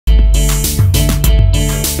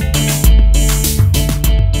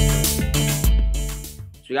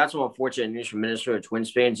we got some unfortunate news from Minnesota Twins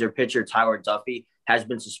fans. Their pitcher, Tyler Duffy, has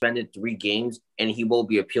been suspended 3 games, and he will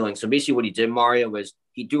be appealing. So basically what he did, Mario, was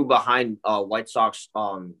he threw behind White Sox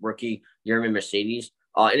rookie Yermin Mercedes.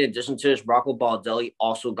 In addition to this, Rocco Baldelli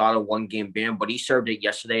also got a 1-game ban, but he served it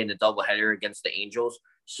yesterday in the doubleheader against the Angels.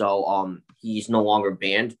 So he's no longer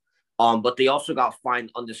banned. But they also got fined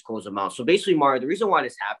undisclosed amount. So basically, Mario, the reason why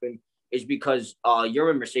this happened is because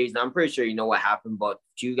Yermin Mercedes, and I'm pretty sure you know what happened, but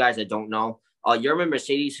to you guys that don't know, Yermin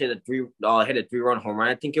Mercedes hit a 3-run home run,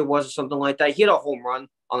 I think it was, or something like that. He hit a home run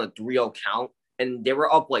on a 3-0 count, and they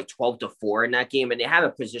were up like 12-4 in that game, and they had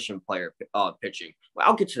a position player pitching. Well,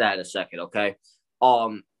 I'll get to that in a second, okay?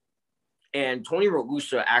 And Tony La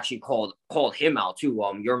Russa actually called him out too.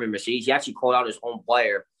 Yermin Mercedes, he actually called out his own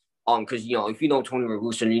player. Because if you know Tony La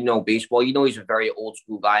Russa and you know baseball, you know he's a very old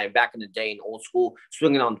school guy. And back in the day, in old school,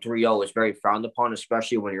 swinging on 3-0 is very frowned upon,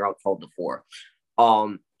 especially when you're up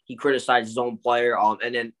 12-4. He criticized his own player.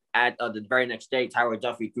 And then at the very next day, Tyler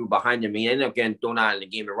Duffy threw behind him. He ended up getting thrown out of the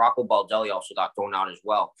game. And Rocco Baldelli also got thrown out as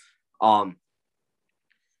well.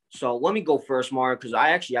 So let me go first, Mark, because I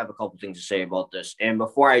actually have a couple things to say about this. And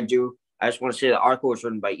before I do, I just want to say the article was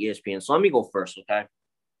written by ESPN. So let me go first, okay?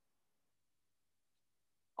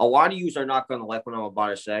 A lot of you are not going to like what I'm about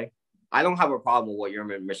to say. I don't have a problem with what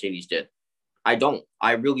Yermin Mercedes did. I don't.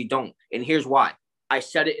 I really don't. And here's why. I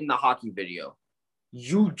said it in the hockey video.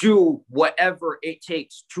 You do whatever it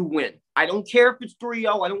takes to win. I don't care if it's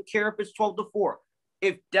 3-0. I don't care if it's 12-4.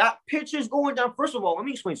 If that pitch is going down, first of all, let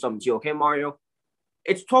me explain something to you, okay, Mario?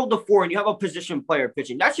 It's 12-4 and you have a position player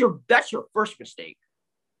pitching. That's your first mistake.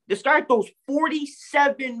 This guy throws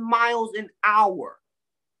 47 miles an hour.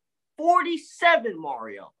 47,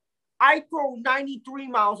 Mario. I throw 93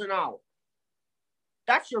 miles an hour.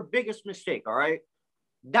 That's your biggest mistake, all right?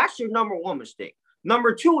 That's your number one mistake.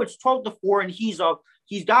 Number two, it's 12-4, and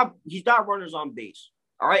he's got runners on base.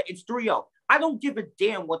 All right, it's 3-0. I don't give a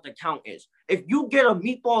damn what the count is. If you get a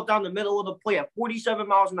meatball down the middle of the play at 47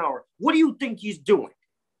 miles an hour, what do you think he's doing?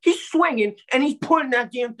 He's swinging, and he's putting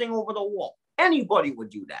that damn thing over the wall. Anybody would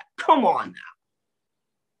do that. Come on now.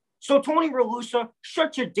 So, Tony La Russa,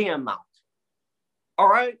 shut your damn mouth. All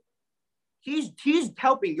right? He's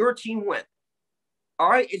helping your team win. All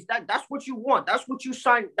right? That's what you want. That's what you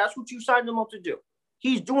signed him up to do.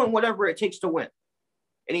 He's doing whatever it takes to win.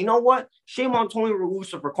 And you know what? Shame on Tony La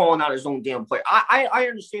Russa for calling out his own damn player. I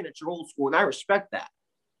understand that you're old school, and I respect that.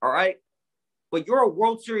 All right? But you're a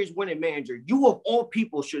World Series winning manager. You, of all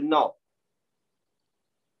people, should know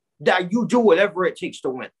that you do whatever it takes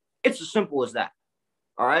to win. It's as simple as that.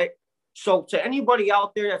 All right? So to anybody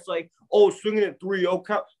out there that's like, oh, swinging at 3-0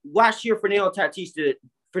 count. Last year, Fernando Tatis did it.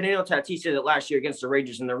 Fernando Tatis did it last year against the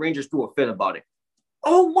Rangers, and the Rangers threw a fit about it.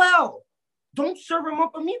 Oh, well. Don't serve him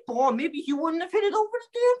up a meatball. Maybe he wouldn't have hit it over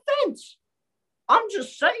the damn fence. I'm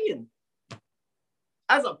just saying.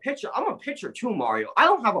 As a pitcher, I'm a pitcher too, Mario. I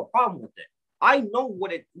don't have a problem with it. I know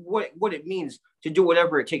what it means to do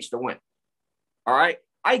whatever it takes to win. All right?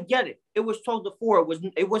 I get it. It was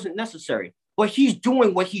 12-4. It wasn't necessary. But he's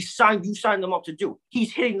doing what you signed him up to do.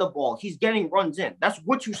 He's hitting the ball. He's getting runs in. That's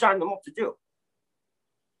what you signed him up to do.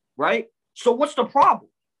 Right? So what's the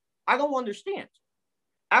problem? I don't understand.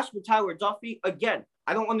 As for Tyler Duffy, again,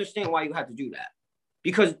 I don't understand why you had to do that.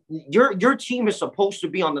 Because your team is supposed to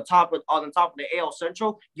be on the top of the AL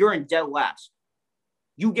Central. You're in dead last.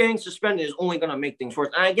 You getting suspended is only going to make things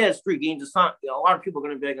worse. And I guess 3 games. It's not. A lot of people are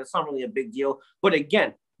going to be like, it's not really a big deal. But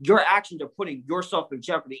again, your actions are putting yourself in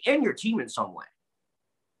jeopardy and your team in some way.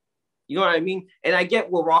 You know what I mean? And I get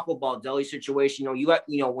what Rocco Baldelli's situation.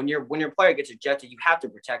 When your player gets ejected, you have to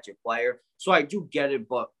protect your player. So I do get it,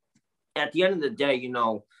 but at the end of the day,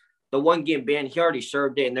 the 1-game ban, he already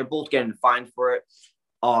served it, and they're both getting fined for it.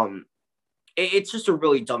 It's just a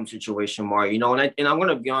really dumb situation, Mario. And I'm going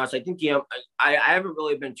to be honest. I think I haven't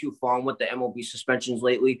really been too fond with the MLB suspensions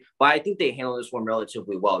lately, but I think they handle this one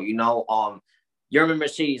relatively well. Yermin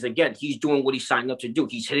Mercedes, again, he's doing what he signed up to do.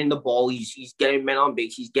 He's hitting the ball. He's getting men on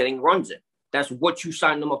base. He's getting runs in. That's what you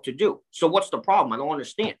signed him up to do. So what's the problem? I don't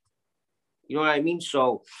understand. You know what I mean?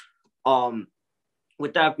 So,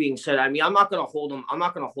 with that being said, I'm not going to hold him. I'm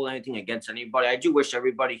not going to hold anything against anybody. I do wish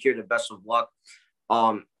everybody here the best of luck.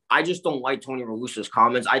 I just don't like Tony La Russa's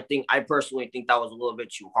comments. I personally think that was a little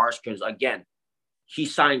bit too harsh because, again, he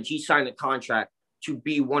signed a contract to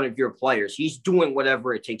be one of your players. He's doing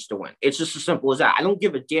whatever it takes to win. It's just as simple as that. I don't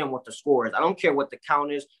give a damn what the score is. I don't care what the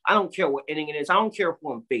count is. I don't care what inning it is. I don't care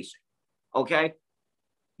who I'm facing. Okay?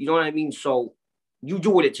 You know what I mean? So you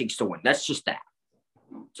do what it takes to win. That's just that.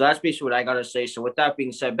 So that's basically what I got to say. So with that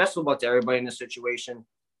being said, best of luck to everybody in this situation.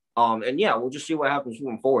 And yeah, we'll just see what happens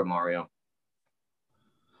moving forward, Mario.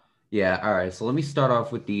 Yeah, all right. So let me start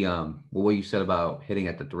off with the what you said about hitting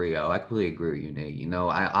at the 3-0. I completely agree with you, Nate. You know,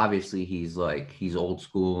 I obviously he's old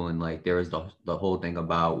school and like there is the whole thing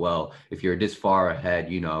about, well, if you're this far ahead,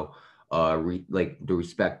 like the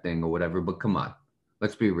respect thing or whatever. But come on,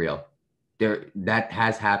 let's be real. That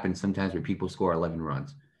has happened sometimes where people score 11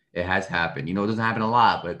 runs. It has happened. You know, it doesn't happen a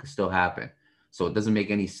lot, but it could still happen. So it doesn't make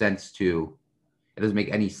any sense to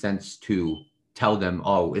tell them,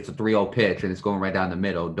 oh, it's a 3-0 pitch and it's going right down the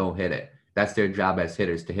middle. Don't hit it. That's their job as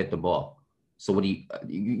hitters to hit the ball. So what do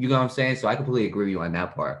you know what I'm saying? So I completely agree with you on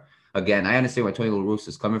that part. Again, I understand where Tony La Russa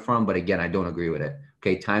is coming from, but again, I don't agree with it.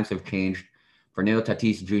 Okay, times have changed. Fernando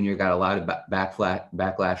Tatis Jr. got a lot of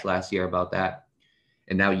backlash last year about that.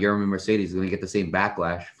 And now Yermin Mercedes is going to get the same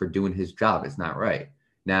backlash for doing his job. It's not right.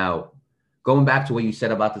 Now, going back to what you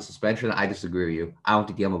said about the suspension, I disagree with you. I don't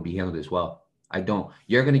think the MLB handled this well. I don't.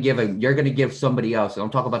 You're gonna give somebody else. Don't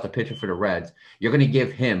talk about the pitcher for the Reds. You're gonna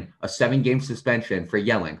give him a 7-game suspension for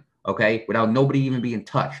yelling, okay, without nobody even being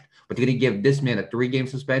touched. But you're gonna give this man a 3-game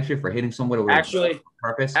suspension for hitting someone with a ball Actually, on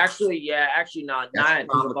purpose. actually, yeah, actually, not. Now That's the I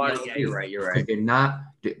think problem with the about it. Yeah, you're MLB right. You're because right. they're not.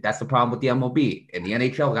 That's the problem with the MLB and the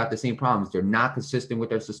NHL. Got the same problems. They're not consistent with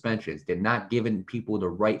their suspensions. They're not giving people the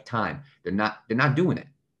right time. They're not doing it.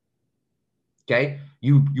 Okay,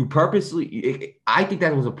 you purposely. I think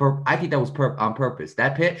that was I think that was on purpose.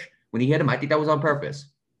 That pitch when he hit him, I think that was on purpose.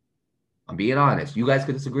 I'm being honest. You guys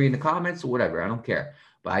could disagree in the comments or whatever. I don't care,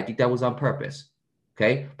 but I think that was on purpose.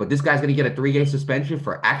 Okay, but this guy's gonna get a 3-game suspension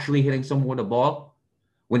for actually hitting someone with a ball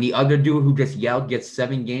when the other dude who just yelled gets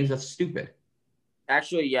 7 games. That's stupid.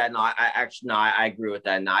 Actually, yeah, no, I actually, no, I agree with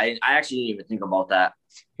that. No, I actually didn't even think about that.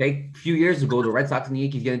 Okay, a few years ago, the Red Sox and the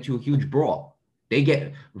Yankees get into a huge brawl. They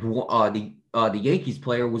get the Yankees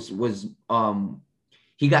player was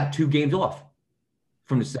he got 2 games off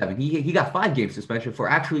from the 7. He got 5 game suspension for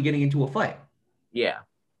actually getting into a fight. Yeah,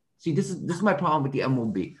 See, this is my problem with the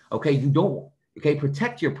MLB. Okay, you don't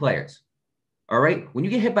protect your players. All right, when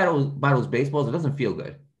you get hit by those baseballs, it doesn't feel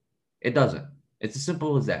good. It doesn't. It's as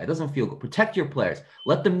simple as that. It doesn't feel good. Protect your players.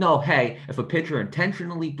 Let them know, hey, if a pitcher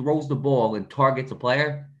intentionally throws the ball and targets a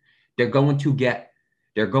player, they're going to get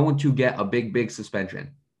a big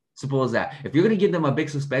suspension. Simple as that. If you're going to give them a big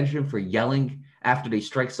suspension for yelling after they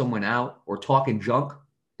strike someone out or talking junk,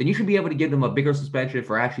 then you should be able to give them a bigger suspension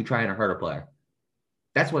for actually trying to hurt a player.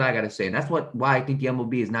 That's what I got to say, and that's why I think the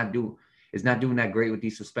MLB is not doing that great with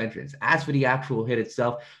these suspensions. As for the actual hit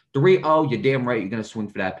itself, 3-0, you're damn right you're going to swing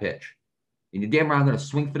for that pitch. And you're damn right I'm going to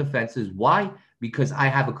swing for the fences. Why? Because I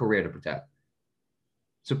have a career to protect.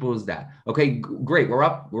 Simple as that. Okay, great. We're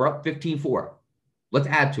up 15-4. Let's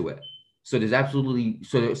add to it. So there's absolutely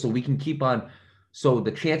so we can keep on. So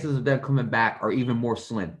the chances of them coming back are even more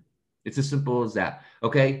slim. It's as simple as that.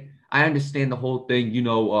 Okay, I understand the whole thing.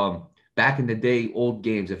 Back in the day, old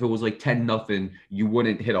games, if it was like 10-0, you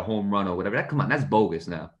wouldn't hit a home run or whatever. Come on, that's bogus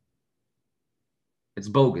now. It's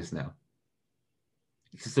bogus now.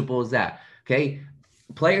 It's as simple as that. Okay.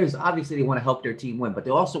 Players obviously they want to help their team win, but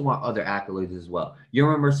they also want other accolades as well.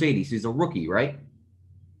 Yermin Mercedes, he's a rookie, right?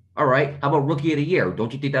 All right. How about rookie of the year?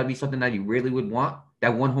 Don't you think that'd be something that you really would want?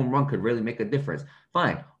 That one home run could really make a difference.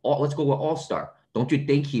 Fine. Let's go with All Star. Don't you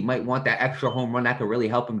think he might want that extra home run that could really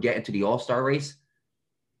help him get into the All Star race?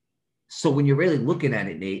 So when you're really looking at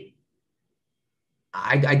it, Nate,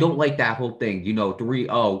 I don't like that whole thing.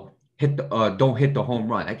 3-0, don't hit the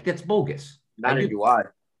home run. I think that's bogus. I neither do. do I.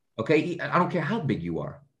 Okay, I don't care how big you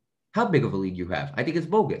are, how big of a league you have. I think it's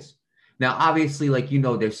bogus. Now, obviously,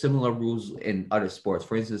 there's similar rules in other sports.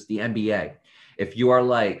 For instance, the NBA. If you are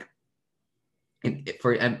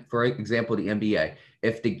for example, the NBA,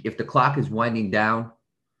 if the clock is winding down,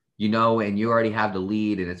 and you already have the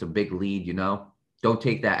lead and it's a big lead, don't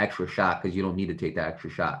take that extra shot because you don't need to take that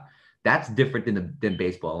extra shot. That's different than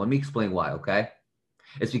baseball. Let me explain why. Okay,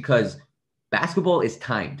 it's because basketball is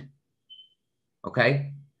timed.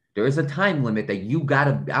 Okay. There is a time limit that you got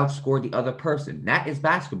to outscore the other person. That is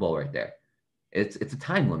basketball right there. It's a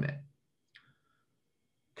time limit.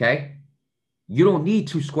 Okay. You don't need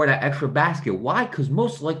to score that extra basket. Why? Because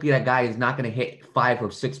most likely that guy is not going to hit 5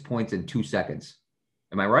 or 6 points in 2 seconds.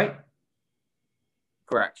 Am I right?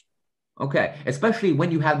 Correct. Okay. Especially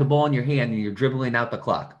when you have the ball in your hand and you're dribbling out the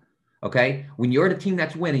clock. Okay. When you're the team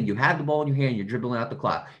that's winning, you have the ball in your hand, you're dribbling out the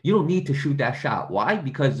clock. You don't need to shoot that shot. Why?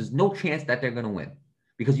 Because there's no chance that they're going to win.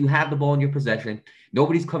 Because you have the ball in your possession.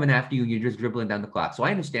 Nobody's coming after you. You're just dribbling down the clock. So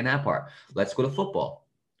I understand that part. Let's go to football.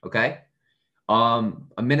 Okay. A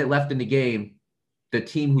minute left in the game. The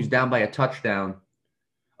team who's down by a touchdown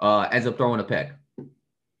ends up throwing a pick.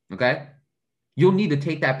 Okay. You'll need to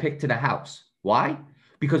take that pick to the house. Why?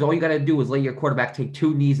 Because all you got to do is let your quarterback take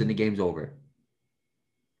 2 knees and the game's over.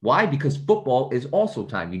 Why? Because football is also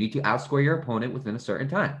time. You need to outscore your opponent within a certain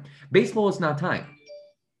time. Baseball is not time.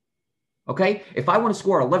 Okay? If I want to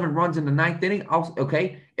score 11 runs in the ninth inning,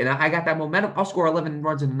 and I got that momentum, I'll score 11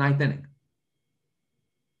 runs in the ninth inning.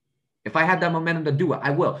 If I had that momentum to do it, I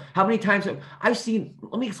will. How many times have I've seen,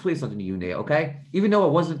 let me explain something to you, Nate, okay? Even though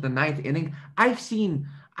it wasn't the ninth inning, I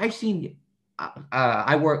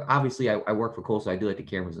work, obviously, I work for Coastal. I do like the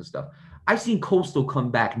cameras and stuff. I've seen Coastal come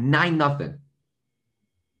back 9-0.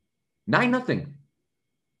 9-0.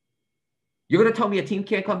 You're going to tell me a team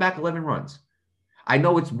can't come back 11 runs? I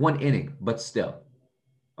know it's one inning, but still,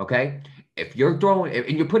 okay? If you're throwing,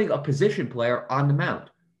 and you're putting a position player on the mound,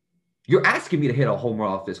 you're asking me to hit a home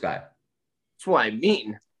run off this guy. That's what I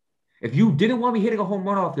mean. If you didn't want me hitting a home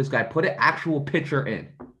run off this guy, put an actual pitcher in.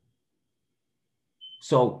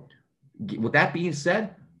 So, with that being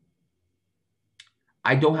said,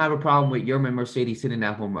 I don't have a problem with Yermin Mercedes hitting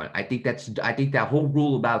that home run. I think that whole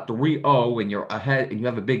rule about 3-0 and you're ahead and you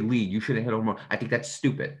have a big lead, you shouldn't hit a home run. I think that's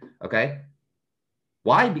stupid. Okay.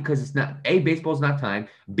 Why? Because it's not A, baseball's not time.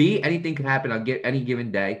 B, anything can happen on any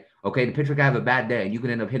given day. Okay. The pitcher can have a bad day and you can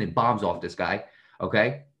end up hitting bombs off this guy.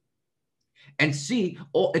 Okay. And C,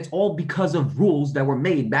 it's all because of rules that were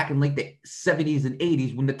made back in like the 70s and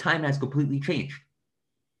 80s when the time has completely changed.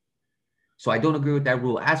 So I don't agree with that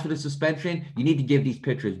rule. As for the suspension, you need to give these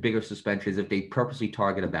pitchers bigger suspensions if they purposely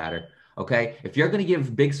target a batter. Okay? If you're going to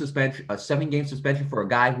give big suspension, a 7-game suspension for a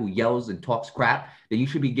guy who yells and talks crap, then you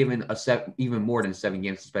should be given even more than a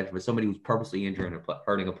 7-game suspension for somebody who's purposely injuring or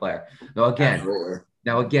hurting a player. Now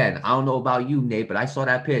again, I don't know about you, Nate, but I saw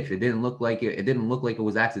that pitch. It didn't look like it. It didn't look like it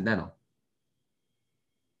was accidental.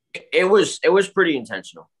 It was pretty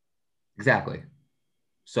intentional. Exactly.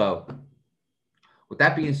 So, with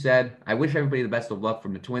that being said, I wish everybody the best of luck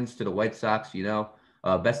from the Twins to the White Sox.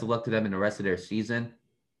 Best of luck to them in the rest of their season.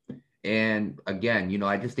 And again,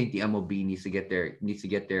 I just think the MLB needs to get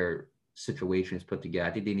their situations put together.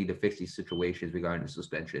 I think they need to fix these situations regarding the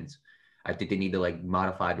suspensions. I think they need to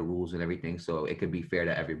modify the rules and everything so it could be fair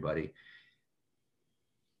to everybody.